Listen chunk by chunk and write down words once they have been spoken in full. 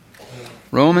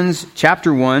Romans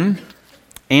chapter 1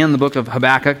 and the book of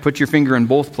Habakkuk. Put your finger in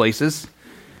both places.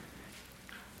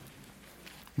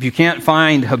 If you can't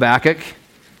find Habakkuk,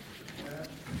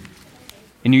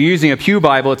 and you're using a Pew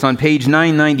Bible, it's on page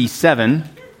 997.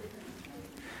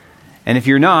 And if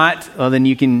you're not, well, then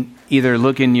you can either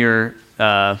look in your,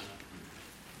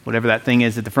 whatever that thing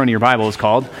is at the front of your Bible is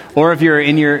called, or if you're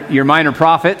in your minor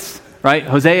prophets, right?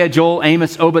 Hosea, Joel,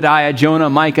 Amos, Obadiah, Jonah,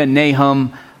 Micah,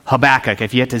 Nahum, Habakkuk.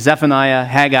 If you get to Zephaniah,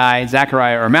 Haggai,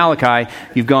 Zechariah, or Malachi,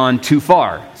 you've gone too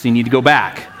far, so you need to go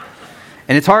back.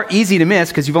 And it's easy to miss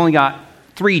because you've only got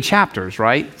 3 chapters,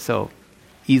 right? So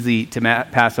easy to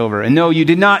pass over. And no, you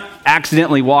did not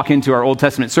accidentally walk into our Old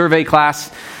Testament survey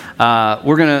class.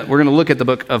 We're gonna look at the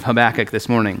book of Habakkuk this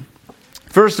morning.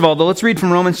 First of all, though, let's read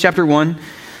from Romans chapter 1,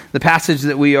 the passage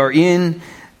that we are in,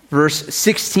 verse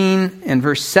 16 and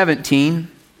verse 17.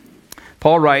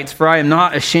 Paul writes, "For I am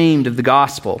not ashamed of the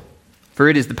gospel, for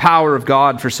it is the power of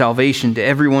God for salvation to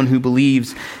everyone who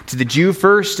believes, to the Jew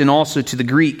first and also to the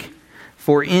Greek.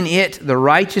 For in it the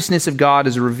righteousness of God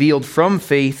is revealed from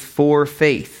faith for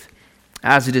faith.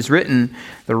 As it is written,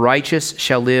 the righteous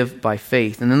shall live by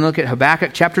faith." And then look at Habakkuk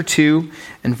chapter 2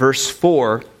 and verse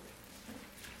 4.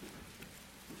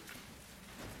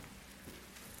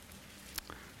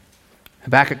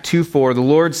 Habakkuk 2:4, the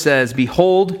Lord says,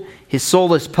 "Behold, his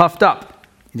soul is puffed up.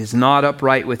 It is not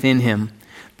upright within him,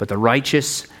 but the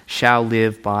righteous shall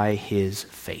live by his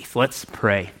faith." Let's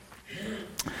pray.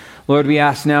 Lord, we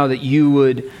ask now that you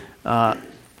would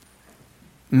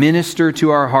minister to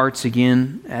our hearts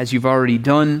again, as you've already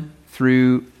done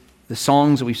through the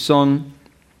songs that we've sung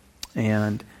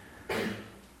and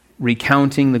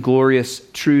recounting the glorious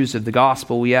truths of the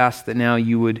gospel. We ask that now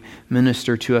you would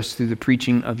minister to us through the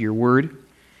preaching of your word.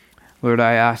 Lord,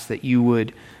 I ask that you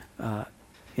would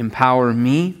empower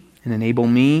me and enable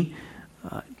me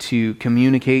to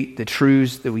communicate the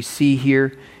truths that we see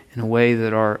here in a way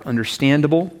that are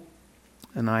understandable.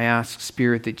 And I ask,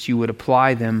 Spirit, that you would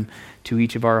apply them to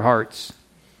each of our hearts.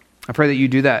 I pray that you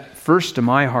do that first to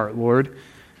my heart, Lord,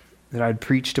 that I'd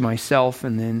preach to myself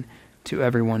and then to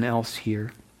everyone else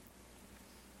here.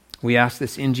 We ask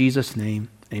this in Jesus' name.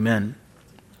 Amen.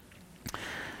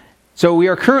 So we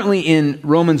are currently in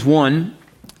Romans 1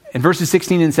 and verses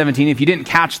 16 and 17. If you didn't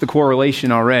catch the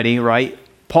correlation already, right?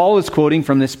 Paul is quoting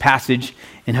from this passage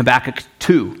in Habakkuk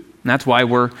 2. And that's why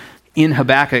we're in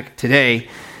Habakkuk today.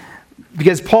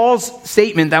 Because Paul's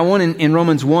statement, that one in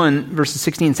Romans 1, verses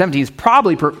 16 and 17, is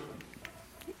probably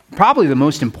the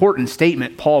most important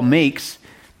statement Paul makes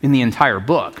in the entire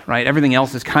book, right? Everything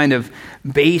else is kind of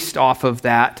based off of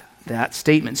that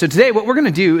statement. So today what we're going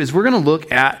to do is we're going to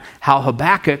look at how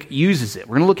Habakkuk uses it.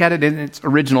 We're going to look at it in its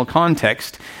original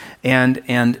context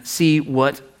and see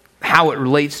how it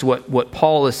relates to what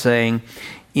Paul is saying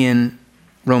in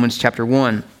Romans chapter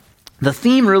 1. The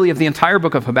theme really of the entire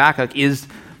book of Habakkuk is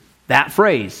that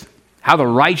phrase, how the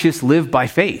righteous live by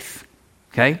faith.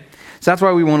 Okay? So that's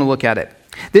why we want to look at it.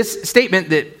 This statement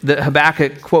that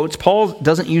Habakkuk quotes, Paul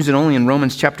doesn't use it only in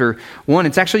Romans chapter 1.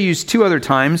 It's actually used 2 other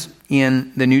times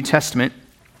in the New Testament.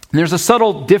 And there's a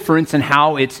subtle difference in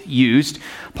how it's used.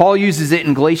 Paul uses it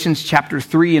in Galatians chapter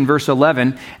 3 and verse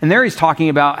 11. And there he's talking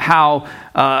about how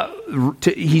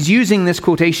he's using this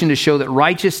quotation to show that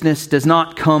righteousness does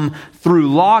not come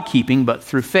through law keeping, but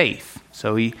through faith.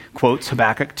 So he quotes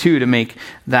Habakkuk 2 to make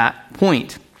that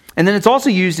point. And then it's also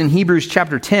used in Hebrews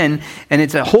chapter 10, and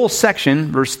it's a whole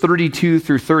section, verse 32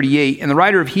 through 38. And the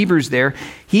writer of Hebrews there,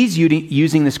 he's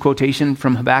using this quotation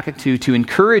from Habakkuk 2 to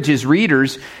encourage his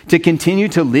readers to continue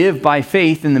to live by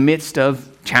faith in the midst of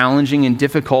challenging and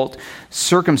difficult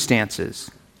circumstances,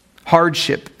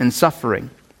 hardship and suffering.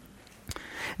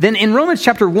 Then in Romans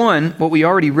chapter 1, what we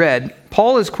already read,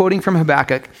 Paul is quoting from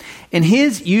Habakkuk, and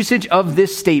his usage of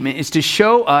this statement is to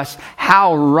show us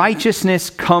how righteousness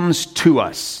comes to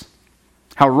us.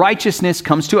 How righteousness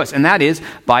comes to us, and that is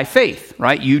by faith,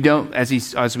 right? You don't,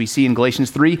 as we see in Galatians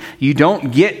 3, you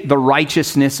don't get the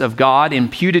righteousness of God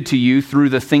imputed to you through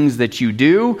the things that you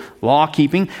do, law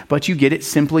keeping, but you get it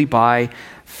simply by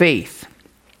faith.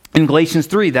 In Galatians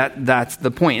 3, that's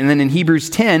the point. And then in Hebrews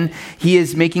 10, he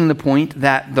is making the point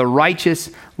that the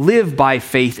righteous live by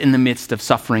faith in the midst of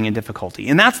suffering and difficulty.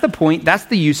 And that's the point, that's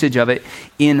the usage of it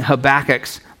in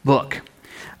Habakkuk's book.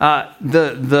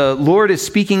 The Lord is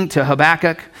speaking to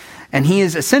Habakkuk, and he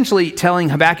is essentially telling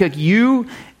Habakkuk, you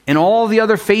and all the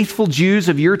other faithful Jews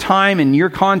of your time and your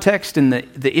context and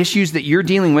the issues that you're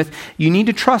dealing with, you need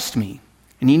to trust me.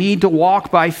 And you need to walk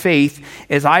by faith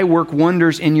as I work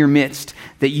wonders in your midst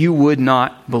that you would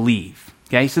not believe.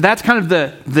 Okay, so that's kind of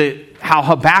the how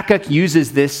Habakkuk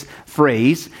uses this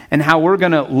phrase and how we're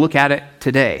going to look at it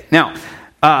today. Now,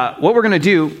 what we're going to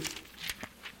do,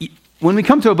 when we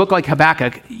come to a book like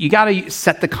Habakkuk, you got to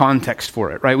set the context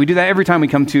for it, right? We do that every time we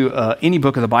come to any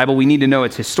book of the Bible. We need to know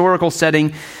its historical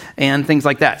setting and things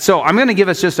like that. So I'm going to give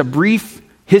us just a brief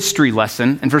history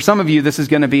lesson. And for some of you, this is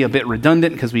going to be a bit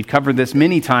redundant because we've covered this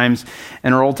many times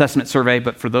in our Old Testament survey.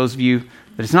 But for those of you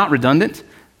that it's not redundant,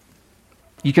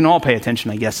 you can all pay attention,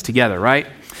 I guess, together, right?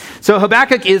 So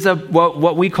Habakkuk is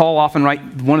what we call often, right,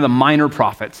 one of the minor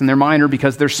prophets. And they're minor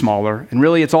because they're smaller. And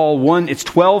really it's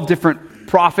 12 different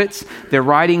prophets. Their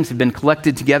writings have been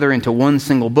collected together into one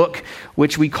single book,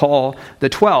 which we call the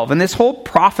 12. And this whole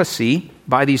prophecy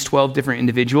by these 12 different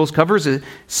individuals covers a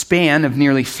span of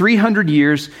nearly 300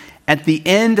 years at the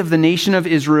end of the nation of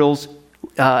Israel's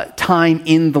time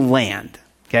in the land.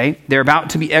 Okay? They're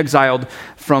about to be exiled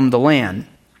from the land.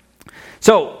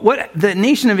 So what the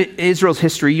nation of Israel's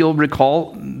history, you'll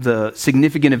recall the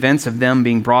significant events of them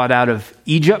being brought out of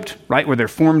Egypt, right, where they're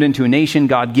formed into a nation.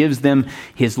 God gives them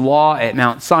his law at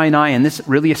Mount Sinai, and this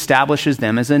really establishes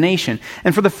them as a nation.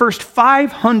 And for the first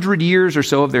 500 years or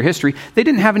so of their history, they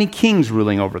didn't have any kings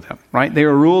ruling over them, right? They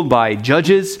were ruled by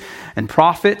judges and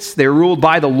prophets. They were ruled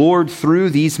by the Lord through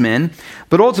these men.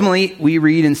 But ultimately, we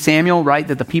read in Samuel, right,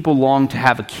 that the people longed to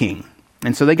have a king.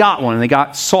 And so they got one, and they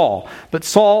got Saul. But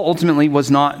Saul ultimately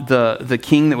was not the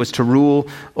king that was to rule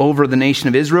over the nation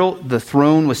of Israel. The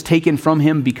throne was taken from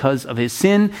him because of his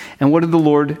sin. And what did the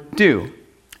Lord do? He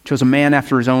chose a man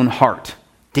after his own heart,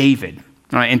 David.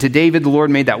 All right, and to David, the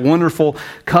Lord made that wonderful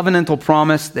covenantal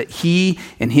promise that he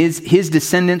and his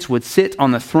descendants would sit on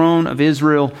the throne of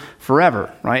Israel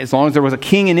forever. Right? As long as there was a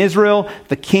king in Israel,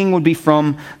 the king would be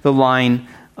from the line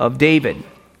of David.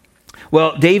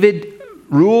 Well, David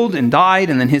ruled and died,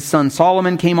 and then his son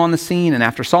Solomon came on the scene, and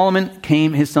after Solomon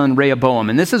came his son Rehoboam.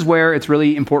 And this is where it's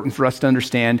really important for us to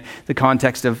understand the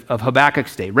context of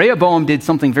Habakkuk's day. Rehoboam did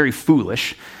something very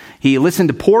foolish. He listened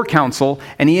to poor counsel,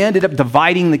 and he ended up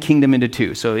dividing the kingdom into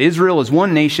two. So Israel is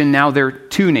one nation, now they're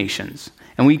two nations.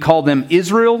 And we call them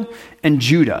Israel and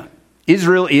Judah.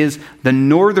 Israel is the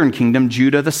northern kingdom,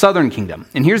 Judah the southern kingdom.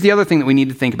 And here's the other thing that we need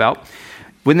to think about.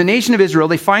 When the nation of Israel,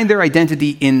 they find their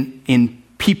identity in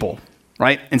people,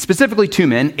 right? And specifically two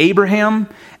men, Abraham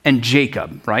and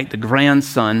Jacob, right? The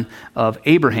grandson of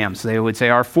Abraham. So they would say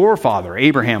our forefather,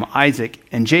 Abraham, Isaac,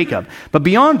 and Jacob. But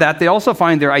beyond that, they also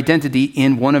find their identity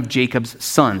in one of Jacob's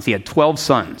sons. He had 12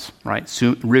 sons, right?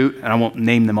 And I won't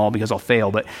name them all because I'll fail,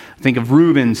 but think of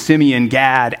Reuben, Simeon,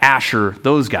 Gad, Asher,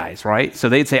 those guys, right? So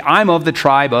they'd say, I'm of the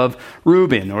tribe of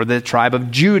Reuben or the tribe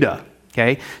of Judah.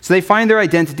 Okay, so they find their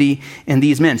identity in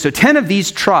these men. So 10 of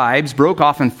these tribes broke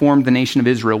off and formed the nation of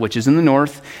Israel, which is in the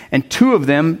north, and 2 of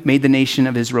them made the nation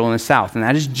of Israel in the south, and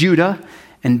that is Judah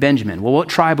and Benjamin. Well, what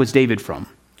tribe was David from?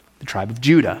 The tribe of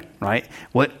Judah, right?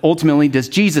 What ultimately does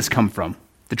Jesus come from?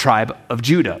 The tribe of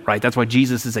Judah, right? That's why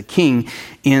Jesus is a king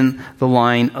in the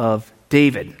line of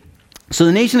David. So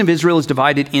the nation of Israel is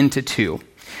divided into 2.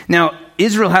 Now,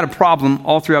 Israel had a problem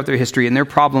all throughout their history, and their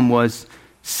problem was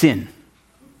sin.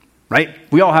 Right?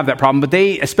 We all have that problem, but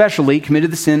they especially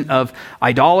committed the sin of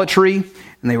idolatry,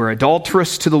 and they were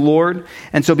adulterous to the Lord.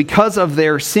 And so because of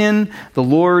their sin, the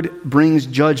Lord brings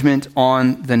judgment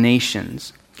on the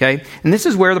nations. Okay? And this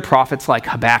is where the prophets like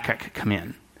Habakkuk come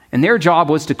in. And their job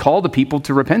was to call the people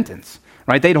to repentance.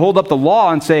 Right? They'd hold up the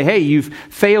law and say, hey, you've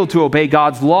failed to obey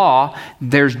God's law.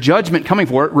 There's judgment coming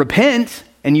for it. Repent,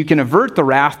 and you can avert the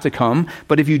wrath to come.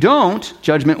 But if you don't,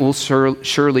 judgment will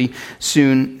surely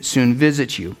soon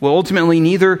visit you. Well, ultimately,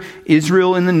 neither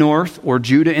Israel in the north or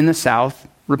Judah in the south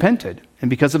repented. And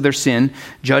because of their sin,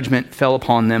 judgment fell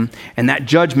upon them. And that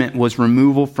judgment was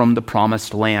removal from the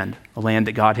promised land, a land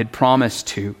that God had promised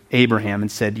to Abraham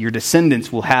and said, your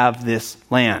descendants will have this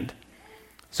land.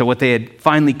 So what they had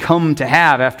finally come to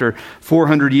have after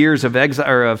 400 years of exile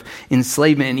or of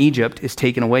enslavement in Egypt is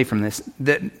taken away from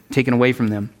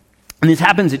them. And this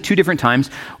happens at 2 different times.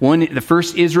 The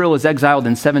first Israel is exiled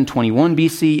in 721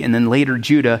 BC, and then later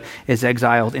Judah is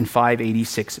exiled in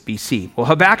 586 BC. Well,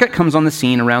 Habakkuk comes on the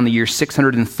scene around the year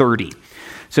 630.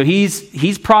 So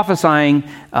he's prophesying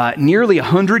nearly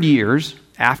 100 years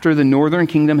after the northern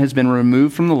kingdom has been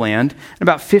removed from the land, and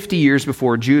about 50 years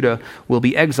before Judah will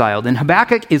be exiled. And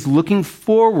Habakkuk is looking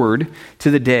forward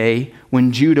to the day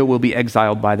when Judah will be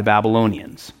exiled by the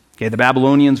Babylonians. Okay, the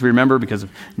Babylonians we remember because of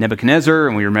Nebuchadnezzar,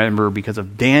 and we remember because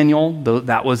of Daniel.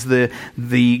 That was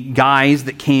the guys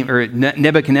that came, or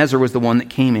Nebuchadnezzar was the one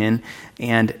that came in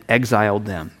and exiled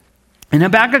them. And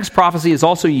Habakkuk's prophecy is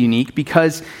also unique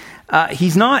because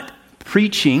he's not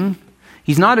preaching.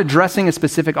 He's not addressing a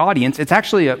specific audience. It's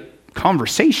actually a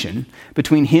conversation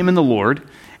between him and the Lord,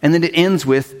 and then it ends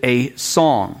with a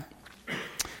song.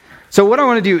 So what I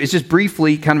want to do is just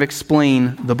briefly kind of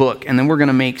explain the book, and then we're going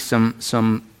to make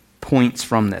some points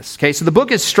from this. Okay, so the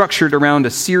book is structured around a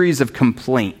series of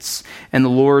complaints and the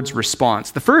Lord's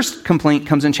response. The first complaint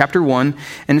comes in chapter 1,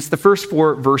 and it's the first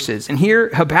 4 verses. And here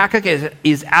Habakkuk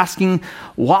is asking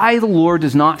why the Lord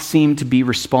does not seem to be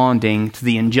responding to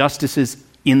the injustices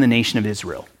in the nation of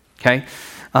Israel. Okay,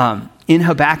 in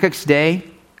Habakkuk's day,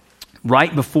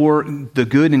 right before the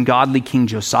good and godly King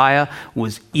Josiah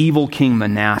was evil King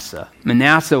Manasseh.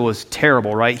 Manasseh was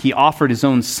terrible, right? He offered his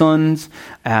own sons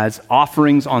as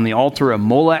offerings on the altar of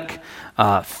Molech,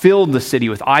 filled the city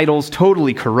with idols,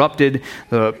 totally corrupted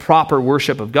the proper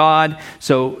worship of God.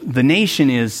 So the nation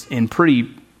is in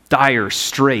pretty dire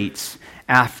straits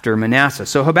after Manasseh.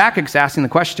 So Habakkuk's asking the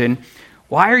question,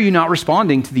 why are you not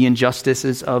responding to the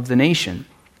injustices of the nation?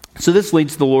 So this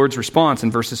leads to the Lord's response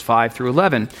in verses 5 through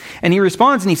 11. And he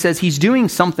responds and he says he's doing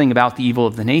something about the evil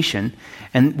of the nation.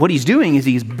 And what he's doing is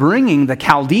he's bringing the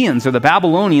Chaldeans or the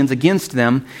Babylonians against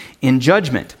them in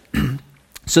judgment.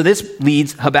 So this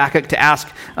leads Habakkuk to ask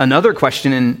another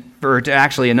question, or to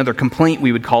actually another complaint,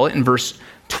 we would call it, in verse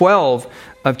 12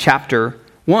 of chapter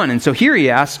 1. And so here he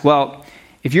asks, well,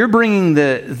 if you're bringing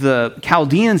the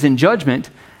Chaldeans in judgment,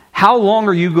 how long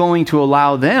are you going to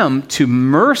allow them to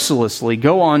mercilessly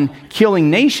go on killing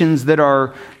nations that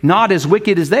are not as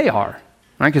wicked as they are?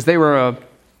 Right? Because they were a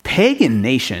pagan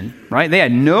nation, right? They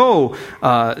had no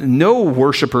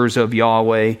worshipers of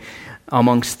Yahweh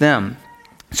amongst them.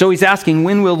 So he's asking,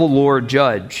 when will the Lord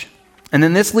judge? And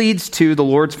then this leads to the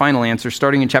Lord's final answer,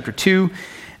 starting in chapter 2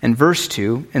 and verse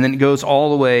 2, and then it goes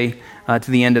all the way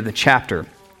to the end of the chapter.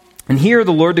 And here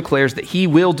the Lord declares that he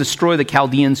will destroy the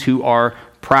Chaldeans who are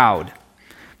proud.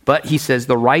 But he says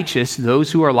the righteous,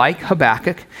 those who are like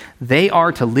Habakkuk, they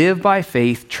are to live by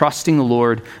faith, trusting the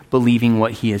Lord, believing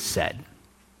what he has said.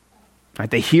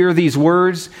 Right? They hear these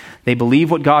words, they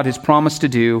believe what God has promised to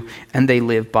do, and they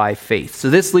live by faith. So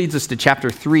this leads us to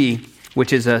chapter 3,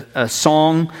 which is a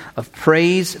song of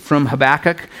praise from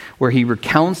Habakkuk, where he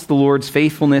recounts the Lord's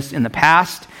faithfulness in the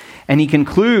past. And he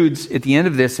concludes at the end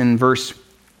of this in verse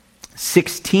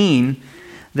 16,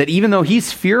 that even though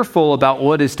he's fearful about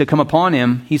what is to come upon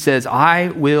him, he says,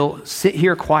 I will sit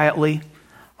here quietly,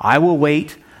 I will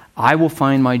wait, I will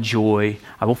find my joy,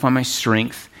 I will find my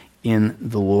strength in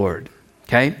the Lord.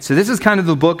 Okay, so this is kind of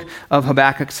the book of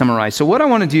Habakkuk summarized. So what I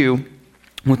want to do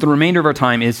with the remainder of our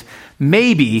time is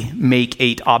maybe make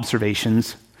 8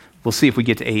 observations. We'll see if we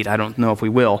get to 8. I don't know if we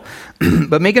will.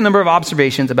 But make a number of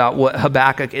observations about what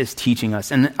Habakkuk is teaching us.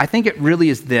 And I think it really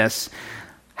is this.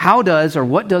 What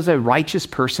does a righteous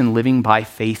person living by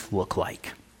faith look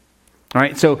like? All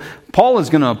right, so Paul is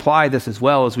going to apply this as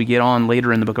well as we get on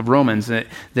later in the book of Romans, that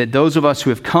those of us who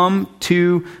have come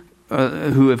to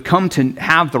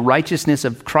have the righteousness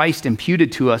of Christ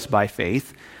imputed to us by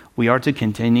faith, we are to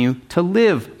continue to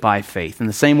live by faith. In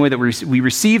the same way that we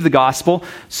receive the gospel,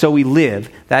 so we live.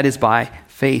 That is by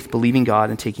faith, believing God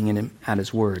and taking him at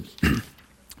his word.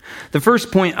 The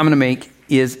first point I'm going to make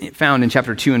is found in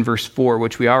chapter 2 and verse 4,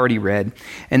 which we already read.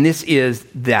 And this is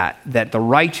that the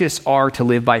righteous are to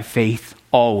live by faith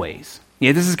always.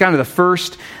 Yeah, this is kind of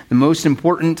the most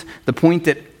important, the point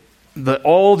that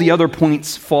all the other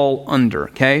points fall under,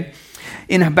 okay?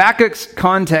 In Habakkuk's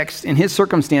context, in his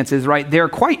circumstances, right, they're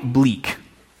quite bleak,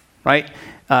 right?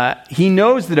 He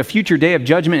knows that a future day of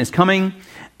judgment is coming,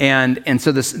 and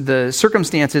so the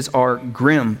circumstances are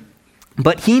grim.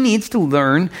 But he needs to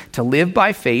learn to live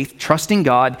by faith, trusting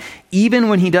God, even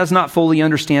when he does not fully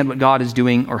understand what God is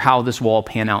doing or how this will all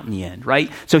pan out in the end, right?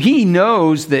 So he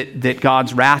knows that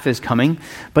God's wrath is coming,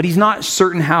 but he's not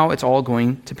certain how it's all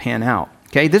going to pan out.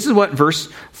 Okay, this is what verse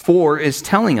 4 is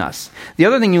telling us. The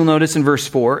other thing you'll notice in verse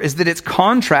 4 is that it's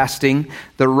contrasting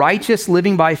the righteous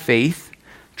living by faith,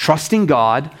 trusting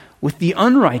God, with the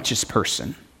unrighteous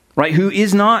person, right, who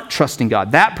is not trusting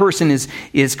God. That person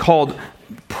is called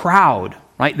proud,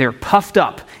 right? They're puffed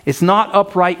up. It's not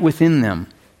upright within them.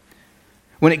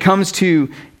 When it comes to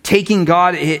taking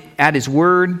God at his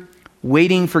word,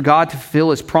 waiting for God to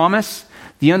fulfill his promise,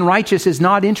 the unrighteous is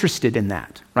not interested in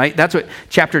that, right? That's what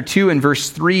chapter 2 and verse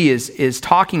 3 is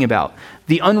talking about.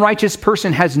 The unrighteous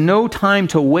person has no time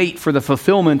to wait for the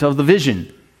fulfillment of the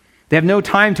vision. They have no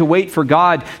time to wait for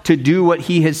God to do what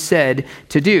he has said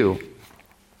to do.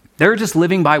 They're just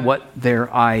living by what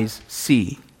their eyes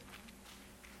see.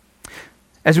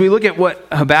 As we look at what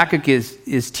Habakkuk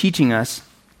is teaching us,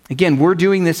 again, we're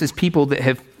doing this as people that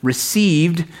have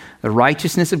received the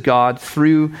righteousness of God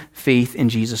through faith in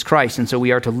Jesus Christ. And so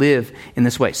we are to live in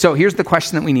this way. So here's the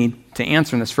question that we need to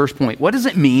answer in this first point. What does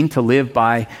it mean to live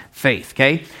by faith?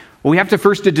 Okay. Well, we have to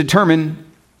first determine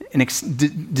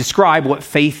and describe what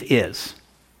faith is.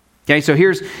 Okay, so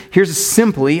here's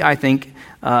simply, I think,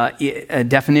 a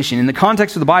definition. In the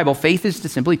context of the Bible, faith is to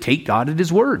simply take God at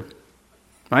his word.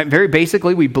 Right? Very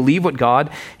basically, we believe what God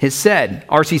has said.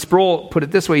 R.C. Sproul put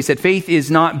it this way. He said, faith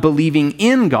is not believing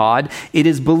in God, it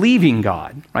is believing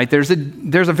God. Right? There's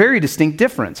a very distinct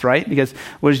difference, right? Because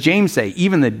what does James say?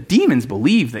 Even the demons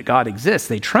believe that God exists.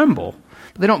 They tremble,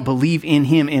 but they don't believe in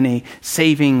him in a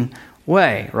saving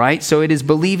way, right? So it is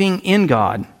believing in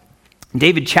God.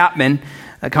 David Chapman,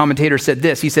 a commentator, said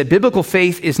this. He said, biblical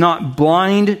faith is not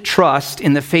blind trust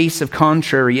in the face of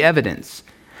contrary evidence,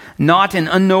 not an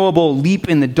unknowable leap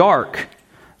in the dark.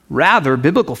 Rather,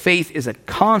 biblical faith is a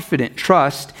confident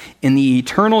trust in the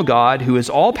eternal God who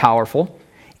is all-powerful,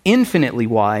 infinitely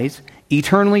wise,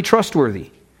 eternally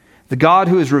trustworthy. The God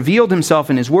who has revealed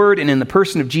himself in his word and in the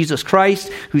person of Jesus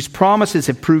Christ, whose promises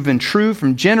have proven true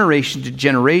from generation to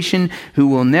generation, who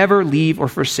will never leave or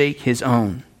forsake his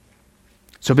own.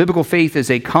 So biblical faith is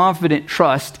a confident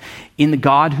trust in the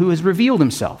God who has revealed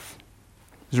himself.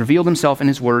 He's revealed himself in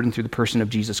his word and through the person of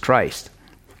Jesus Christ.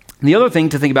 And the other thing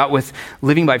to think about with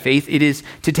living by faith, it is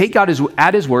to take God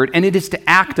at his word, and it is to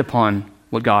act upon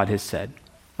what God has said,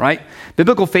 right?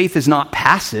 Biblical faith is not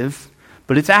passive,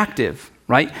 but it's active,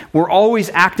 right? We're always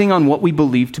acting on what we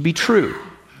believe to be true.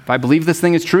 If I believe this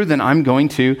thing is true, then I'm going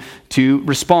to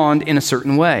respond in a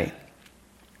certain way.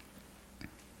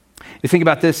 You think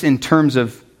about this in terms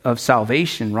of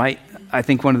salvation, right? I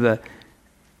think we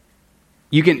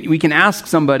can ask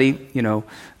somebody,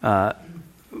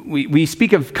 we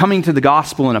speak of coming to the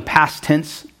gospel in a past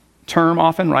tense term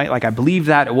often, right? Like I believe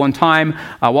that at one time,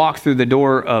 I walk through the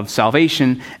door of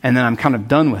salvation, and then I'm kind of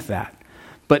done with that.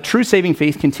 But true saving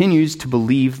faith continues to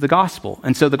believe the gospel.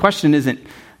 And so the question isn't,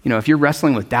 if you're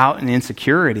wrestling with doubt and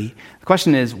insecurity, the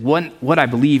question is what I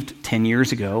believed 10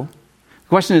 years ago. The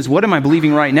question is, what am I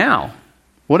believing right now?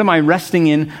 What am I resting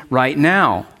in right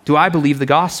now? Do I believe the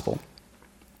gospel?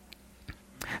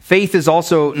 Faith is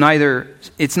also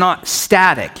it's not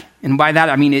static. And by that,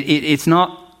 I mean, it's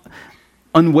not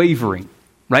unwavering,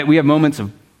 right? We have moments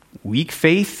of weak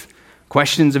faith,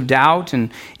 questions of doubt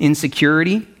and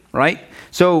insecurity, right?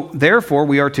 So therefore,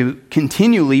 we are to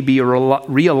continually be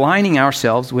realigning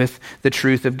ourselves with the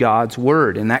truth of God's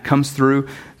word. And that comes through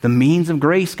the means of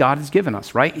grace God has given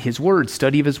us, right? His word,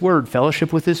 study of his word,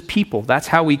 fellowship with his people. That's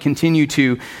how we continue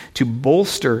to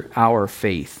bolster our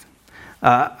faith.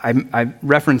 I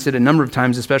reference it a number of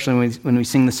times, especially when we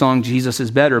sing the song, Jesus is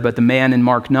Better, but the man in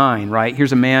Mark 9, right?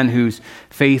 Here's a man whose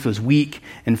faith was weak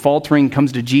and faltering,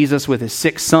 comes to Jesus with his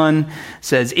sick son,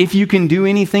 says, if you can do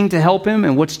anything to help him,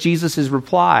 and what's Jesus'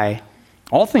 reply?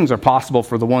 All things are possible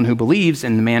for the one who believes,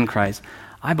 and the man cries,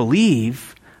 I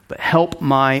believe, but help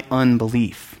my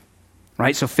unbelief,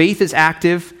 right? So faith is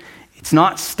active, it's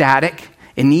not static.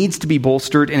 It needs to be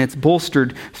bolstered, and it's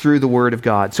bolstered through the word of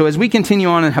God. So as we continue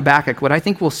on in Habakkuk, what I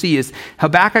think we'll see is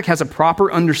Habakkuk has a proper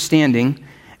understanding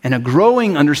and a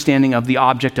growing understanding of the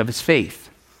object of his faith,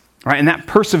 right? And that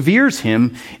perseveres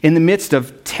him in the midst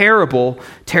of terrible,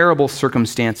 terrible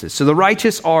circumstances. So the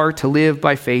righteous are to live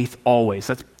by faith always.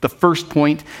 That's the first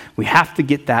point. We have to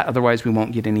get that, otherwise we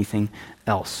won't get anything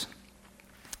else.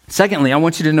 Secondly, I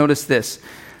want you to notice this.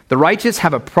 The righteous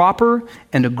have a proper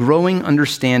and a growing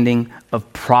understanding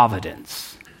of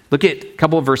providence. Look at a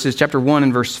couple of verses, chapter 1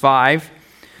 and verse 5.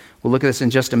 We'll look at this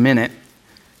in just a minute.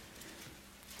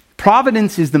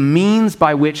 Providence is the means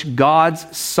by which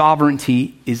God's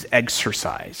sovereignty is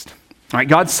exercised. All right,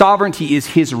 God's sovereignty is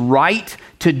his right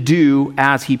to do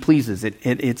as he pleases.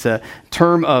 It's a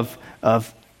term of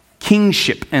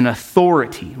kingship and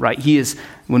authority, right? He is,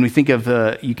 when we think of,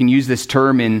 you can use this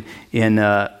term in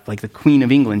like the Queen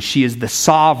of England, she is the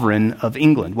sovereign of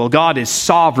England. Well, God is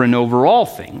sovereign over all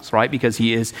things, right? Because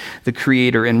he is the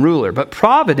creator and ruler. But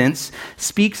providence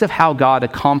speaks of how God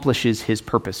accomplishes his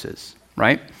purposes,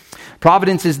 right?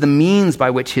 Providence is the means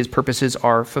by which his purposes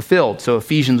are fulfilled. So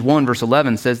Ephesians 1 verse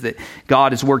 11 says that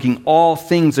God is working all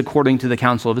things according to the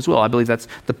counsel of his will. I believe that's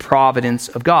the providence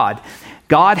of God.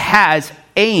 God has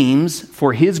aims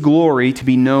for his glory to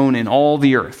be known in all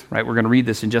the earth, right? We're going to read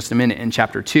this in just a minute in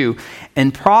chapter 2.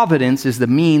 And providence is the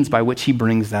means by which he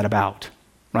brings that about,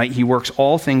 right? He works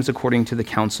all things according to the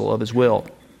counsel of his will.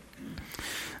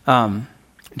 John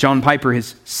Piper,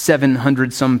 his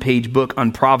 700-some page book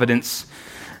on providence,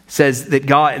 says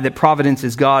that providence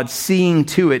is God seeing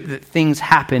to it that things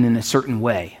happen in a certain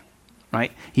way,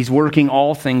 right? He's working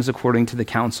all things according to the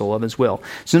counsel of his will.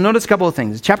 So notice a couple of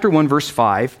things. Chapter 1, verse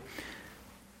 5,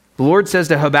 the Lord says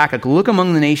to Habakkuk, look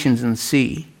among the nations and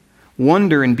see,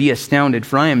 Wonder and be astounded,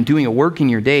 for I am doing a work in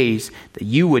your days that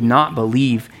you would not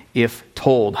believe if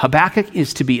told. Habakkuk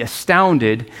is to be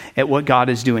astounded at what God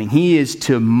is doing. He is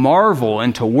to marvel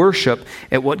and to worship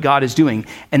at what God is doing.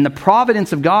 And the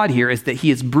providence of God here is that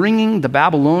he is bringing the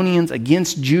Babylonians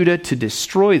against Judah to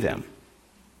destroy them.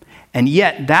 And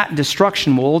yet that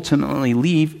destruction will ultimately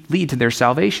lead to their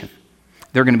salvation.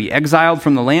 They're going to be exiled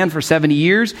from the land for 70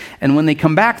 years, and when they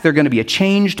come back, they're going to be a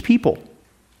changed people.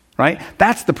 Right?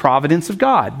 That's the providence of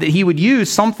God, that he would use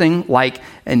something like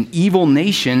an evil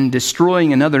nation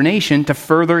destroying another nation to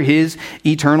further his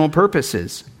eternal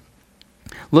purposes.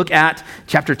 Look at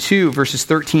chapter 2, verses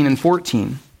 13 and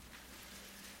 14.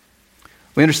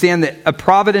 We understand that a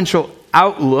providential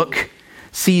outlook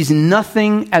sees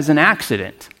nothing as an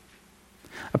accident.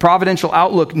 A providential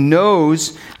outlook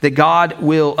knows that God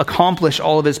will accomplish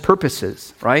all of his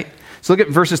purposes, right? So look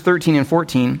at verses 13 and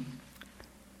 14.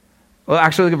 Well,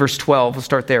 actually, look at verse 12. We'll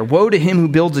start there. Woe to him who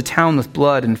builds a town with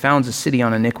blood and founds a city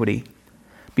on iniquity.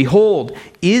 Behold,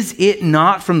 is it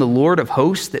not from the Lord of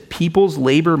hosts that peoples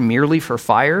labor merely for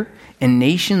fire and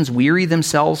nations weary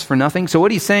themselves for nothing? So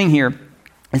what he's saying here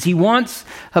is he wants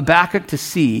Habakkuk to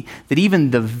see that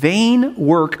even the vain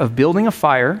work of building a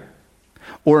fire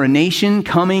or a nation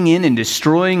coming in and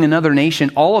destroying another nation,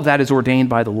 all of that is ordained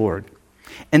by the Lord.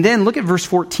 And then look at verse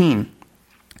 14.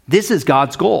 This is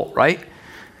God's goal, right?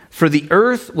 For the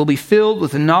earth will be filled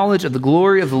with the knowledge of the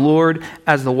glory of the Lord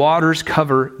as the waters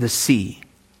cover the sea.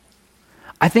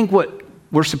 I think what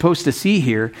we're supposed to see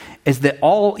here is that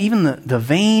even the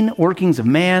vain workings of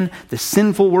man, the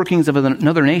sinful workings of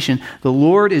another nation, the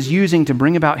Lord is using to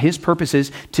bring about his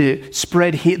purposes to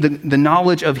spread the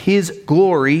knowledge of his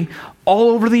glory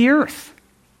all over the earth.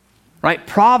 Right?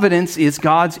 Providence is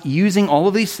God's using all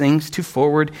of these things to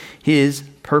forward his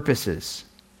purposes.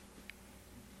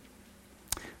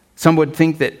 Some would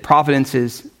think that providence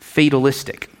is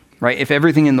fatalistic, right? If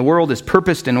everything in the world is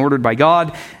purposed and ordered by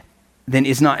God, then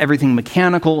is not everything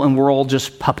mechanical and we're all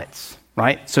just puppets,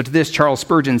 right? So to this, Charles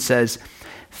Spurgeon says,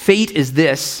 fate is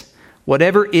this,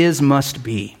 whatever is must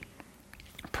be.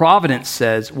 Providence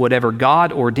says, whatever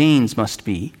God ordains must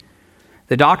be.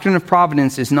 The doctrine of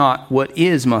providence is not what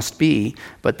is must be,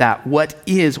 but that what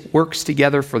is works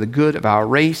together for the good of our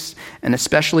race and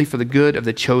especially for the good of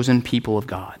the chosen people of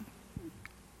God.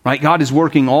 Right? God is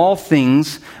working all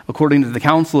things according to the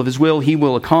counsel of his will. He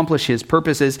will accomplish his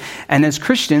purposes. And as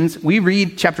Christians, we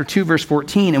read chapter 2, verse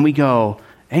 14, and we go,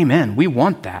 amen, we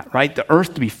want that, right? The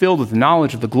earth to be filled with the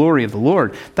knowledge of the glory of the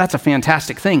Lord. That's a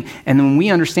fantastic thing. And when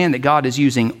we understand that God is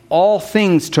using all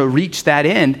things to reach that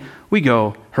end, we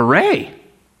go, hooray,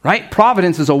 right?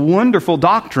 Providence is a wonderful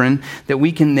doctrine that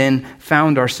we can then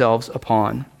found ourselves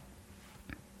upon.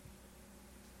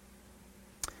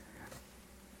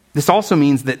 This also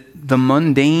means that the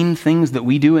mundane things that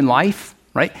we do in life,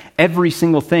 right? Every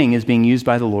single thing is being used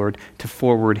by the Lord to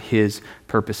forward his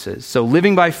purposes. So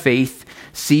living by faith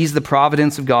sees the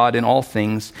providence of God in all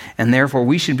things, and therefore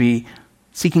we should be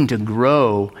seeking to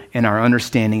grow in our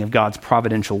understanding of God's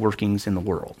providential workings in the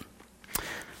world.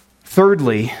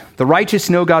 Thirdly, the righteous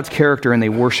know God's character and they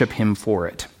worship him for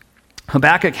it.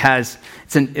 Habakkuk it's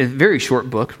a very short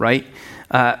book, right?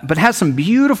 But has some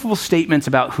beautiful statements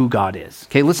about who God is.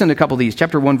 Okay, listen to a couple of these.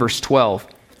 Chapter 1, verse 12.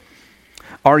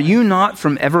 Are you not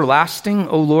from everlasting,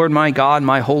 O Lord my God,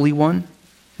 my Holy One?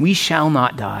 We shall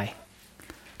not die.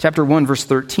 Chapter 1, verse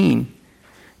 13.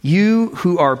 You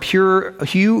who are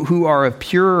of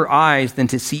purer eyes than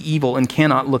to see evil and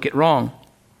cannot look at wrong.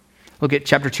 Look at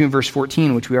chapter 2, verse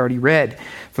 14, which we already read.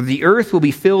 For the earth will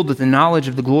be filled with the knowledge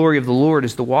of the glory of the Lord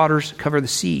as the waters cover the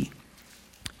sea.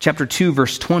 Chapter 2,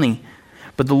 verse 20.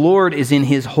 But the Lord is in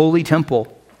his holy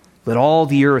temple. Let all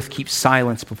the earth keep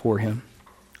silence before him.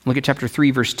 Look at chapter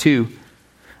 3, verse 2.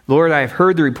 Lord, I have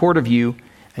heard the report of you,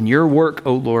 and your work,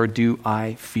 O Lord, do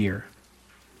I fear.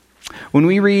 When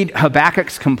we read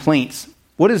Habakkuk's complaints,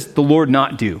 what does the Lord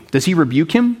not do? Does he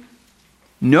rebuke him?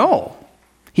 No,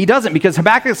 he doesn't, because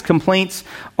Habakkuk's complaints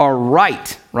are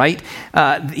right?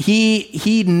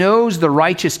 He knows the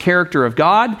righteous character of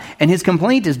God, and his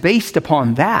complaint is based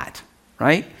upon that,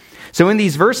 right? So in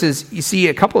these verses, you see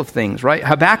a couple of things, right?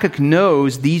 Habakkuk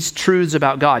knows these truths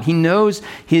about God. He knows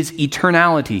his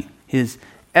eternality, his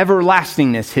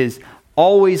everlastingness, his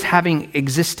always having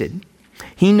existed.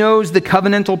 He knows the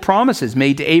covenantal promises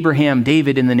made to Abraham,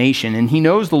 David, and the nation, and he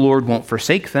knows the Lord won't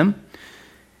forsake them.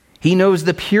 He knows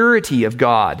the purity of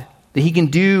God, that he can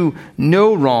do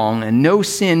no wrong and no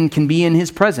sin can be in his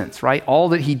presence, right? All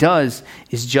that he does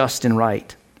is just and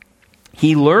right.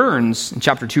 He learns in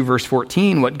chapter 2, verse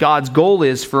 14, what God's goal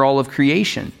is for all of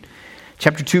creation.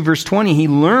 Chapter 2, verse 20, he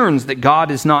learns that God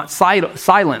is not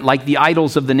silent like the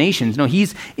idols of the nations. No,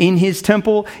 he's in his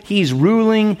temple. He's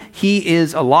ruling. He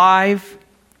is alive.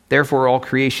 Therefore, all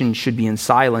creation should be in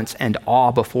silence and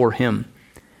awe before him.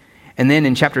 And then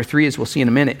in chapter 3, as we'll see in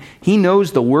a minute, he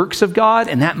knows the works of God,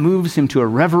 and that moves him to a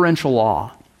reverential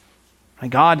awe.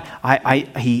 God,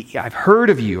 I've heard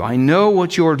of you. I know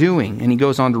what you're doing. And he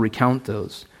goes on to recount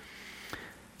those.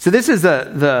 So this is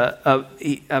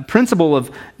a principle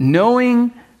of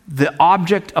knowing the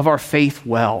object of our faith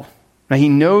well. Now, he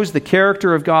knows the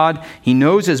character of God. He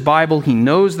knows his Bible. He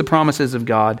knows the promises of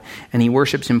God, and he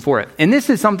worships him for it. And this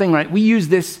is something, right, we use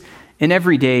this in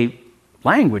everyday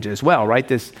language as well, right?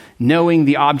 This knowing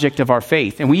the object of our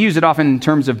faith. And we use it often in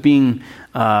terms of being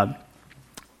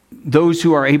those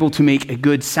who are able to make a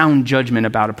good, sound judgment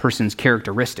about a person's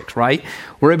characteristics, right?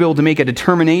 We're able to make a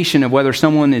determination of whether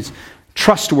someone is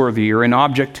trustworthy or an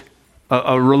object,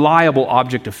 a reliable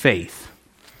object of faith.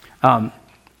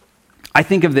 I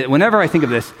think of whenever I think of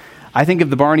this, I think of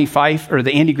the Barney Fife or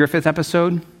the Andy Griffith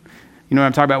episode. You know what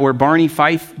I'm talking about? Where Barney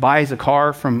Fife buys a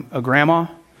car from a grandma,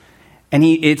 and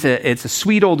it's a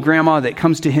sweet old grandma that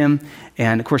comes to him,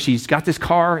 and of course she's got this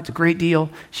car. It's a great deal.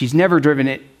 She's never driven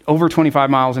it over 25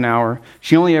 miles an hour.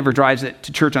 She only ever drives it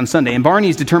to church on Sunday. And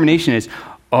Barney's determination is,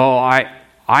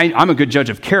 I'm a good judge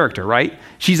of character, right?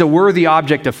 She's a worthy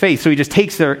object of faith. So he just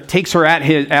takes her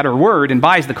at her word and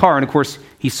buys the car. And of course,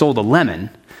 he sold a lemon,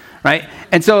 right?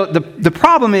 And so the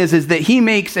problem is that he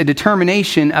makes a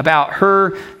determination about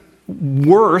her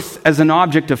worth as an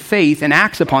object of faith and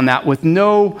acts upon that with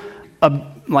no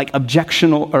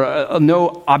objectional or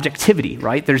no objectivity,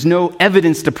 right? There's no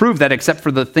evidence to prove that except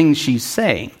for the things she's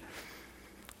saying.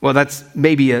 Well, that's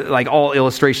maybe like all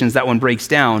illustrations, that one breaks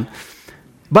down.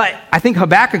 But I think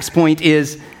Habakkuk's point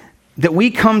is that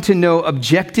we come to know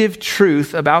objective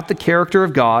truth about the character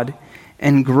of God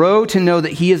and grow to know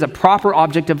that he is a proper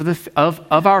object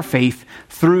of our faith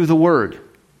through the Word.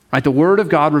 Right? The Word of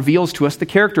God reveals to us the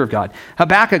character of God.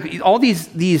 Habakkuk, all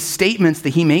these statements that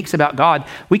he makes about God,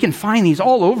 we can find these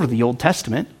all over the Old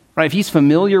Testament. Right? If he's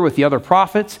familiar with the other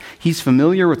prophets, he's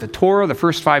familiar with the Torah, the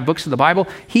first 5 books of the Bible,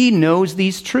 he knows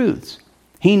these truths.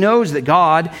 He knows that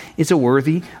God is a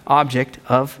worthy object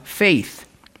of faith.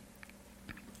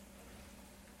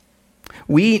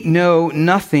 We know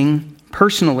nothing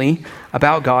personally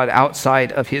about God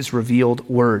outside of his revealed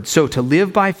word. So to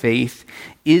live by faith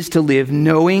is to live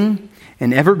knowing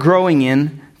and ever growing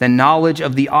in the knowledge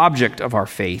of the object of our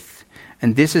faith.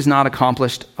 And this is not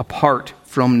accomplished apart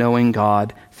from knowing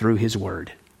God through his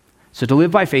word. So to live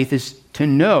by faith is to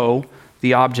know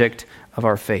the object of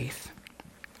our faith.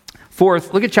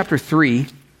 Fourth, look at chapter 3.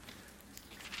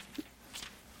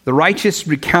 The righteous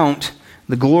recount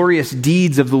the glorious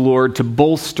deeds of the Lord to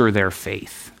bolster their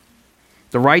faith.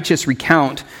 The righteous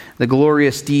recount the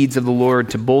glorious deeds of the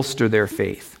Lord to bolster their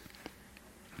faith.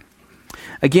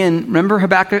 Again, remember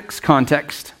Habakkuk's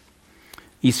context.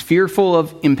 He's fearful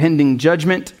of impending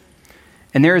judgment,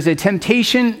 and there is a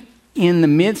temptation in the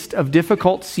midst of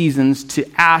difficult seasons to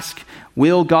ask,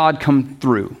 will God come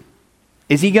through?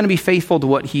 Is he going to be faithful to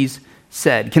what he's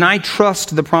said? Can I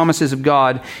trust the promises of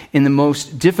God in the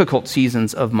most difficult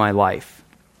seasons of my life?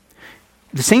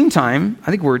 At the same time,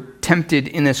 I think we're tempted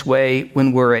in this way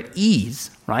when we're at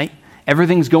ease, right?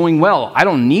 Everything's going well. I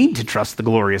don't need to trust the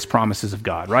glorious promises of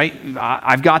God, right?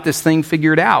 I've got this thing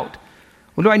figured out.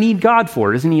 What do I need God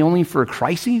for? Isn't he only for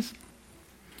crises?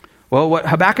 Well, what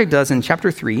Habakkuk does in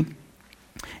chapter 3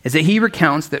 is that he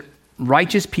recounts that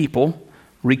righteous people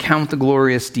recount the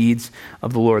glorious deeds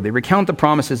of the Lord. They recount the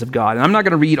promises of God. And I'm not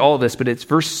going to read all this, but it's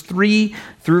verse 3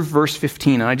 through verse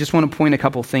 15. And I just want to point a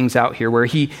couple things out here where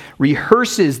he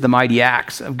rehearses the mighty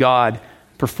acts of God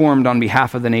performed on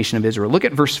behalf of the nation of Israel. Look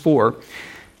at verse 4.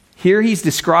 Here he's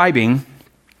describing,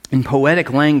 in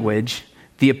poetic language,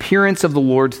 the appearance of the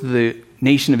Lord to the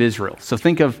nation of Israel. So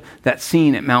think of that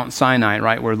scene at Mount Sinai,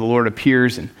 right, where the Lord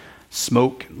appears in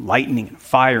smoke, and lightning, and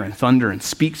fire, and thunder, and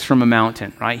speaks from a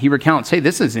mountain, right? He recounts, hey,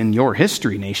 this is in your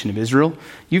history, nation of Israel.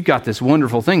 You've got this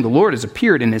wonderful thing. The Lord has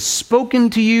appeared and has spoken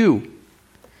to you.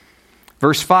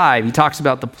 Verse 5, he talks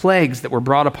about the plagues that were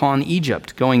brought upon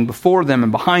Egypt, going before them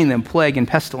and behind them, plague and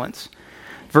pestilence.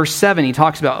 Verse 7, he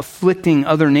talks about afflicting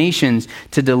other nations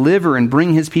to deliver and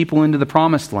bring his people into the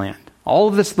promised land. All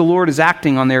of this, the Lord is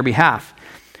acting on their behalf.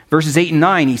 Verses 8 and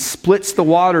 9, he splits the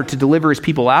water to deliver his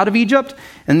people out of Egypt,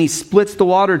 and he splits the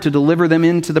water to deliver them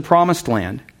into the promised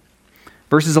land.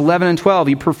 Verses 11 and 12,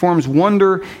 he performs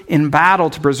wonder in battle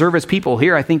to preserve his people.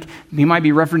 Here, I think he might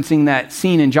be referencing that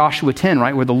scene in Joshua 10,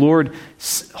 right, where the Lord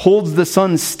holds the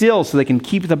sun still so they can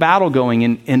keep the battle going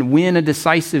and win a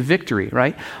decisive victory,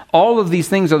 right? All of these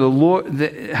things are the Lord,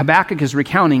 Habakkuk is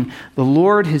recounting. The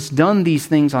Lord has done these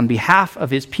things on behalf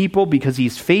of his people because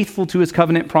he's faithful to his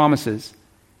covenant promises.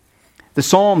 The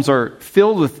Psalms are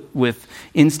filled with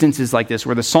instances like this,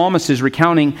 where the psalmist is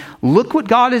recounting, look what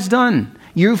God has done.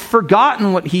 You've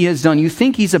forgotten what he has done. You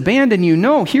think he's abandoned you.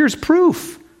 No, here's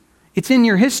proof. It's in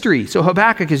your history. So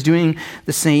Habakkuk is doing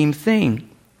the same thing.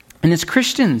 And as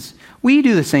Christians, we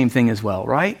do the same thing as well,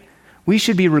 right? We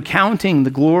should be recounting the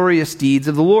glorious deeds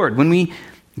of the Lord. When we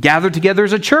gather together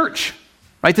as a church,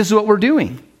 right, this is what we're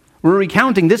doing. We're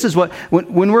recounting, this is what,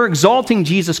 when we're exalting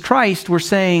Jesus Christ, we're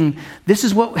saying, this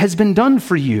is what has been done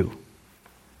for you.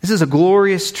 This is a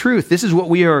glorious truth. This is what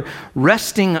we are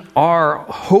resting our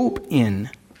hope in.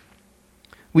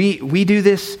 We do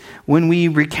this when we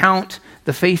recount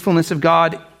the faithfulness of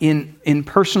God in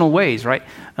personal ways, right?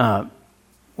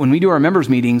 When we do our members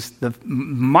meetings,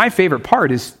 my favorite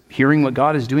part is hearing what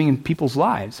God is doing in people's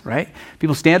lives, right?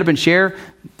 People stand up and share,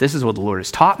 this is what the Lord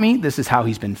has taught me. This is how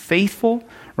he's been faithful,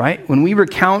 right? When we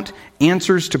recount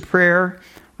answers to prayer,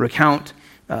 recount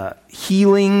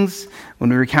healings, when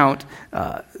we recount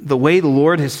the way the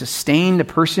Lord has sustained a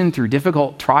person through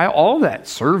difficult trial, all that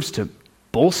serves to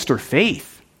bolster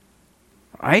faith,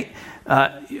 right?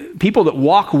 People that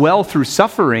walk well through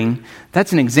suffering,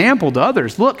 that's an example to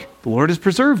others. Look, the Lord has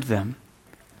preserved them.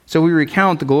 So we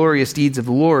recount the glorious deeds of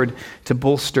the Lord to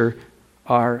bolster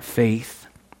our faith.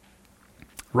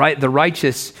 Right? The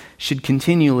righteous should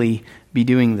continually be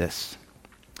doing this.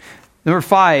 Number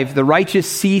 5, the righteous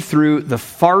see through the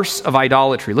farce of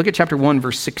idolatry. Look at chapter 1,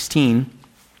 verse 16.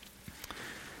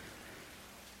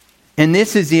 And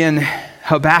this is in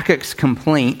Habakkuk's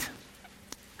complaint,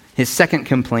 his second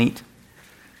complaint.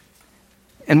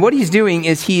 And what he's doing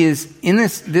is he is, in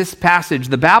this passage,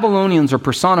 the Babylonians are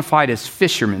personified as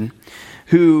fishermen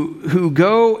who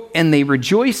go and they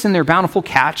rejoice in their bountiful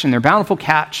catch, and their bountiful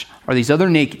catch are these other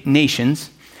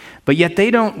nations, but yet they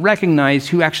don't recognize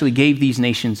who actually gave these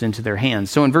nations into their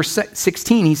hands. So in verse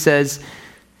 16, he says,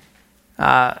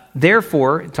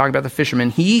 therefore, talking about the fisherman,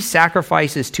 he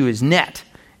sacrifices to his net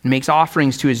and makes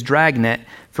offerings to his dragnet,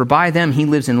 for by them he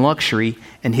lives in luxury,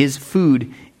 and his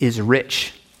food is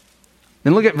rich.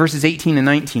 Then look at verses 18 and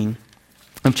 19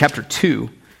 of chapter 2.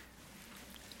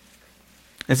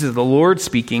 This is the Lord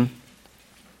speaking.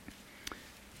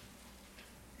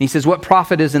 He says, what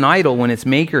profit is an idol when its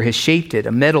maker has shaped it,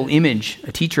 a metal image,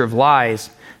 a teacher of lies?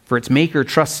 For its maker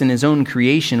trusts in his own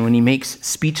creation when he makes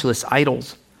speechless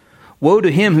idols. Woe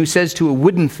to him who says to a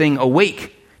wooden thing,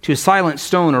 awake, to a silent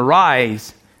stone,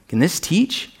 arise. Can this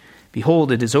teach?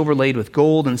 Behold, it is overlaid with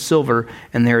gold and silver,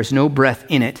 and there is no breath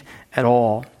in it at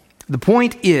all. The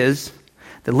point is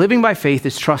that living by faith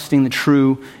is trusting the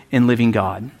true and living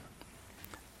God.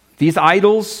 These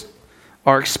idols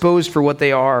are exposed for what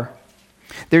they are.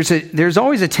 There's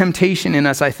always a temptation in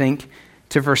us, I think,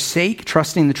 to forsake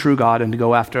trusting the true God and to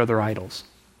go after other idols.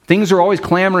 Things are always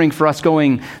clamoring for us,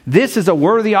 going, this is a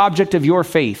worthy object of your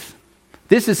faith.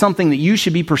 This is something that you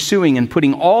should be pursuing and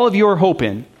putting all of your hope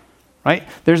in, right?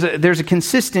 There's a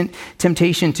consistent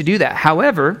temptation to do that.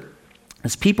 However,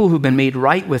 as people who've been made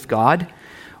right with God,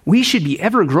 we should be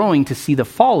ever growing to see the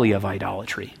folly of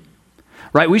idolatry,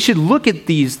 right? We should look at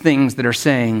these things that are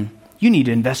saying, you need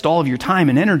to invest all of your time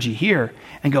and energy here,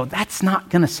 and go, that's not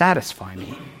going to satisfy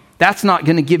me. That's not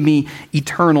going to give me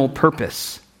eternal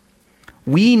purpose.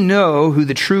 We know who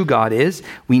the true God is.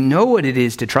 We know what it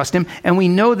is to trust him, and we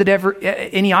know that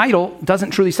any idol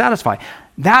doesn't truly satisfy.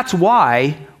 That's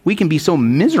why we can be so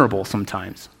miserable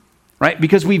sometimes, right?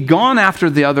 Because we've gone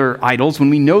after the other idols when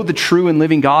we know the true and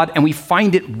living God, and we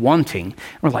find it wanting.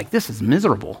 We're like, this is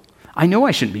miserable. I know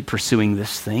I shouldn't be pursuing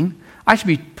this thing. I should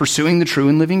be pursuing the true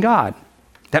and living God.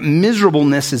 That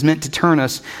miserableness is meant to turn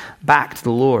us back to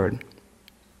the Lord.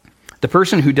 The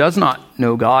person who does not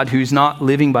know God, who's not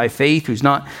living by faith, who's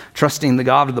not trusting the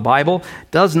God of the Bible,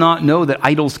 does not know that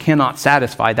idols cannot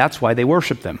satisfy. That's why they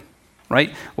worship them,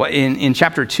 right? In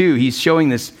chapter 2, he's showing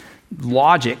this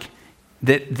logic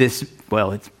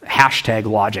it's hashtag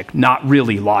logic, not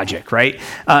really logic, right?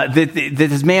 That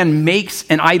this man makes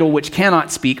an idol which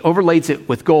cannot speak, overlays it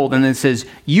with gold, and then says,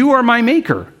 you are my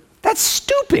maker. That's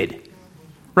stupid,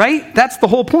 right? That's the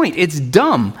whole point. It's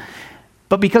dumb.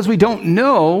 But because we don't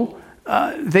know,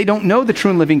 they don't know the true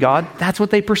and living God, that's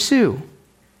what they pursue.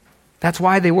 That's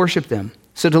why they worship them.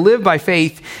 So to live by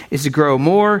faith is to grow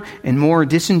more and more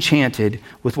disenchanted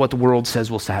with what the world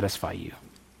says will satisfy you.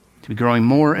 to be growing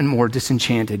more and more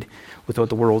disenchanted with what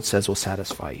the world says will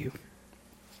satisfy you.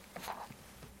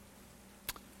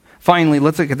 Finally,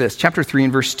 let's look at this. Chapter 3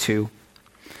 and verse 2.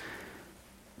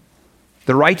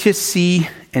 The righteous see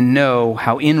and know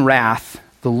how in wrath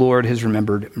the Lord has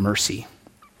remembered mercy.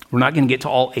 We're not going to get to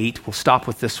all 8. We'll stop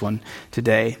with this one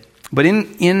today. But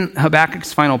in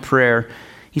Habakkuk's final prayer,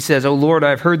 he says, O Lord,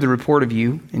 I've heard the report of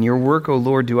you, and your work, O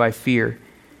Lord, do I fear.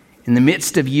 In the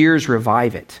midst of years,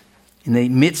 revive it. In the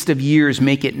midst of years,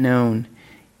 make it known.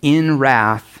 In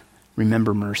wrath,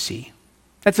 remember mercy.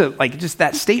 That's just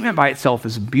that statement by itself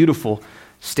is a beautiful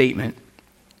statement.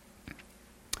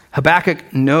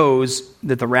 Habakkuk knows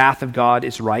that the wrath of God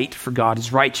is right, for God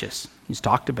is righteous. He's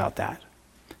talked about that.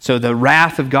 So the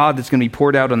wrath of God that's going to be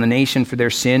poured out on the nation for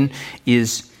their sin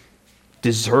is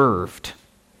deserved.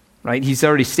 Right? He's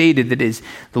already stated that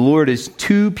the Lord is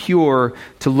too pure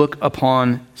to look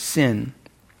upon sin.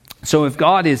 So if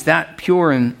God is that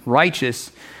pure and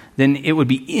righteous, then it would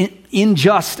be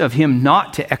unjust of him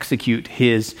not to execute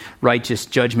his righteous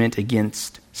judgment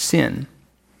against sin.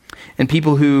 And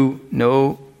people who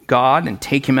know God and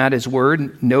take him at his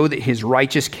word know that his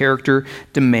righteous character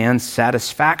demands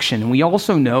satisfaction. And we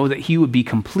also know that he would be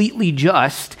completely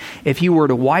just if he were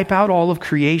to wipe out all of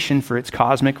creation for its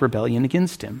cosmic rebellion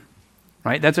against him.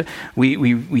 Right?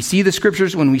 We see the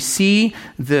scriptures when we see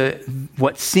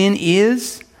what sin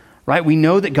is. Right? We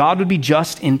know that God would be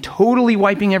just in totally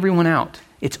wiping everyone out.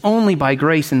 It's only by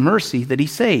grace and mercy that he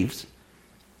saves.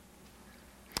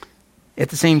 At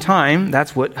the same time,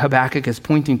 that's what Habakkuk is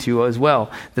pointing to as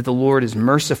well, that the Lord is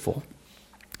merciful.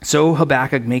 So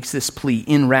Habakkuk makes this plea,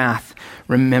 in wrath,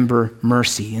 remember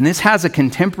mercy. And this has a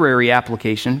contemporary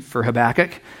application for Habakkuk.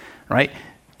 Right?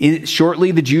 Shortly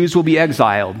the Jews will be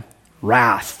exiled.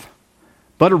 Wrath.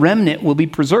 But a remnant will be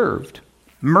preserved.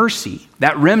 Mercy.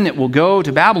 That remnant will go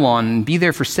to Babylon and be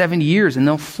there for 70 years, and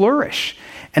they'll flourish.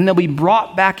 And they'll be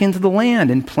brought back into the land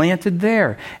and planted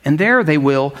there. And there they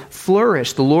will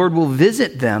flourish. The Lord will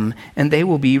visit them, and they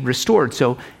will be restored.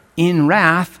 So in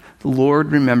wrath, the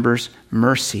Lord remembers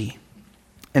mercy.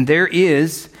 And there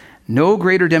is no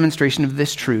greater demonstration of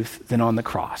this truth than on the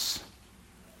cross.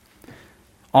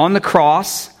 On the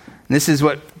cross, and this is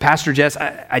what Pastor Jess,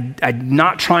 I'm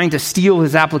not trying to steal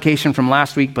his application from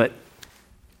last week, but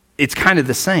it's kind of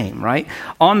the same, right?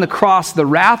 On the cross, the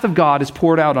wrath of God is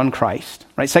poured out on Christ,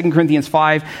 right? 2 Corinthians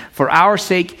 5, for our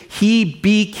sake, he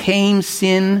became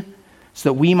sin so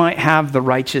that we might have the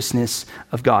righteousness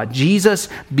of God. Jesus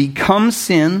becomes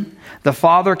sin. The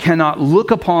Father cannot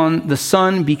look upon the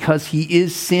Son because he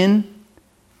is sin.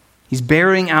 He's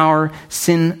bearing our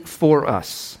sin for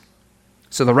us.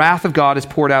 So the wrath of God is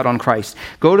poured out on Christ.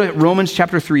 Go to Romans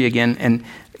chapter 3 again. And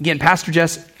again, Pastor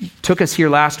Jess took us here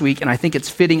last week, and I think it's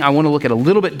fitting. I want to look at a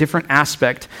little bit different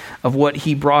aspect of what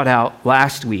he brought out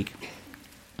last week.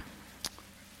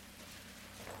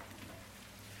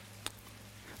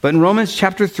 But in Romans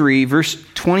chapter 3, verse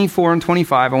 24 and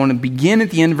 25, I want to begin at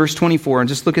the end of verse 24 and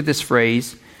just look at this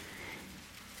phrase.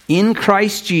 In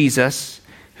Christ Jesus,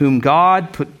 whom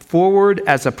God put forward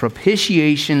as a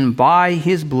propitiation by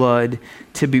his blood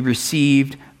to be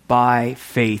received by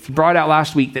faith. He brought out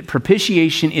last week that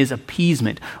propitiation is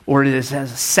appeasement, or it is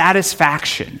as a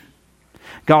satisfaction.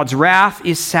 God's wrath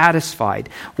is satisfied.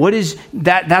 What is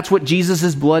that? That's what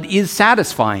Jesus' blood is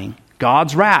satisfying.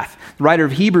 God's wrath. The writer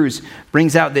of Hebrews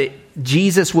brings out that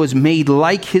Jesus was made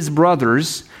like his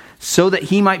brothers so that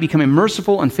he might become a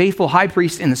merciful and faithful high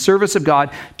priest in the service of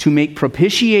God to make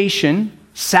propitiation,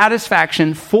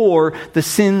 satisfaction for the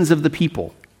sins of the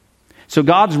people. So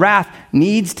God's wrath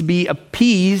needs to be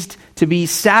appeased, to be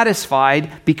satisfied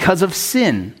because of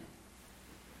sin.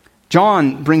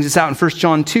 John brings this out in 1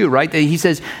 John 2, right? He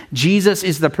says, Jesus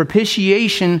is the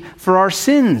propitiation for our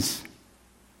sins.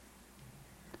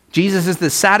 Jesus is the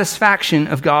satisfaction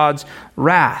of God's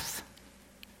wrath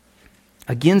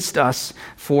against us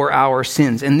for our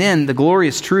sins. And then the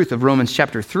glorious truth of Romans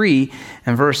chapter 3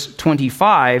 and verse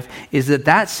 25 is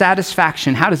that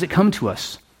satisfaction, how does it come to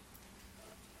us?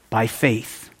 By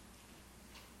faith.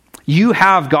 You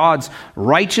have God's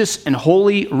righteous and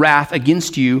holy wrath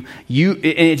against you. And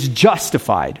it's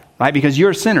justified, right? Because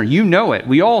you're a sinner. You know it.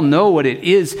 We all know what it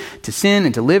is to sin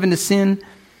and to live into sin.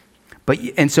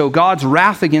 And so God's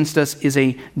wrath against us is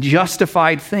a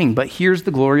justified thing. But here's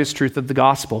the glorious truth of the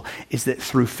gospel, is that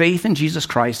through faith in Jesus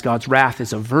Christ, God's wrath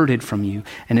is averted from you,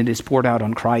 and it is poured out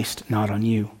on Christ, not on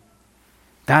you.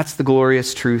 That's the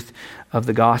glorious truth of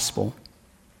the gospel.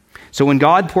 So when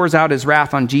God pours out his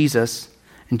wrath on Jesus,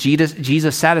 and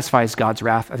Jesus satisfies God's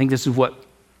wrath, I think this is what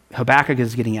Habakkuk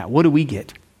is getting at. What do we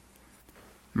get?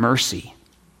 Mercy.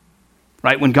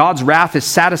 right? When God's wrath is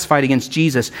satisfied against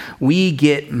Jesus, we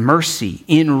get mercy.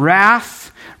 In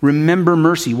wrath, remember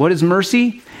mercy. What is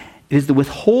mercy? It is the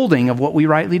withholding of what we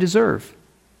rightly deserve,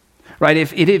 right?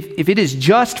 If it is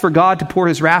just for God to pour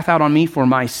his wrath out on me for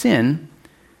my sin,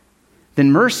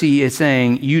 then mercy is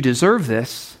saying, you deserve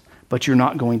this, but you're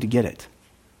not going to get it.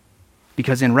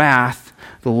 Because in wrath,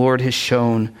 the Lord has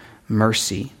shown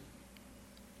mercy.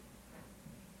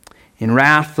 In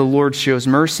wrath, the Lord shows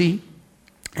mercy,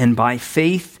 and by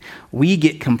faith, we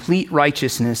get complete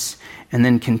righteousness and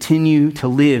then continue to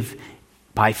live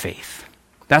by faith.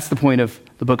 That's the point of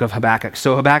the book of Habakkuk.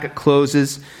 So Habakkuk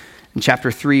closes in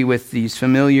chapter 3 with these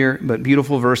familiar but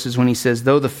beautiful verses when he says,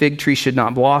 though the fig tree should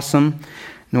not blossom,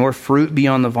 nor fruit be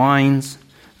on the vines,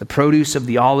 the produce of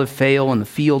the olive fail, and the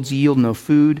fields yield no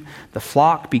food, the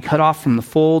flock be cut off from the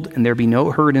fold, and there be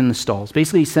no herd in the stalls.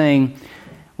 Basically he's saying,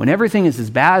 when everything is as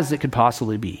bad as it could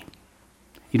possibly be,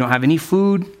 you don't have any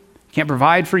food, can't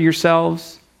provide for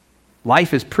yourselves,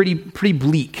 life is pretty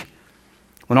bleak.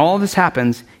 When all of this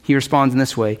happens, he responds in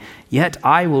this way, yet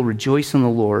I will rejoice in the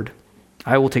Lord.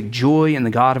 I will take joy in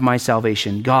the God of my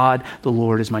salvation. God, the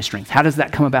Lord, is my strength. How does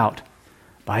that come about?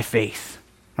 By faith.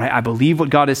 Right? I believe what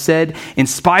God has said. In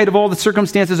spite of all the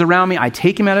circumstances around me, I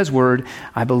take him at his word.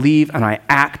 I believe and I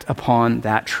act upon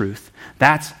that truth.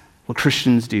 That's what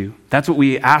Christians do. That's what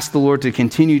we ask the Lord to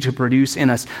continue to produce in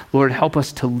us. Lord, help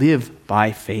us to live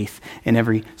by faith in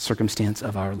every circumstance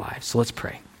of our lives. So let's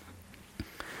pray.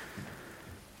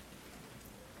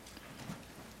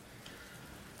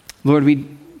 Lord, we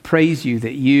praise you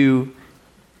that you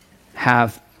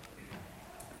have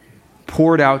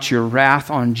poured out your wrath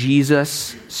on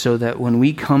Jesus so that when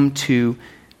we come to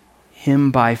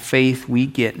him by faith, we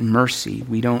get mercy.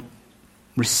 We don't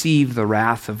receive the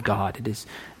wrath of God. It is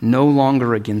no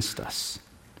longer against us.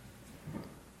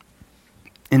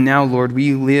 And now, Lord,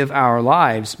 we live our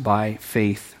lives by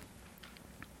faith.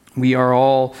 We are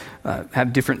all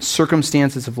have different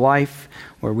circumstances of life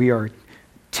where we are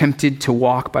tempted to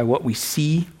walk by what we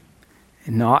see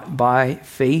and not by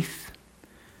faith.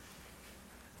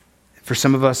 For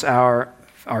some of us, our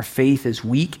faith is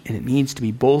weak and it needs to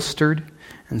be bolstered.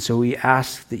 And so we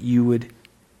ask that you would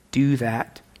do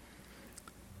that.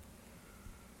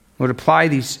 Lord, apply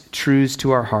these truths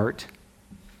to our heart.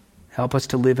 Help us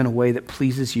to live in a way that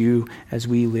pleases you as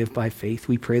we live by faith.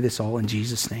 We pray this all in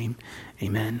Jesus' name.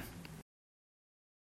 Amen.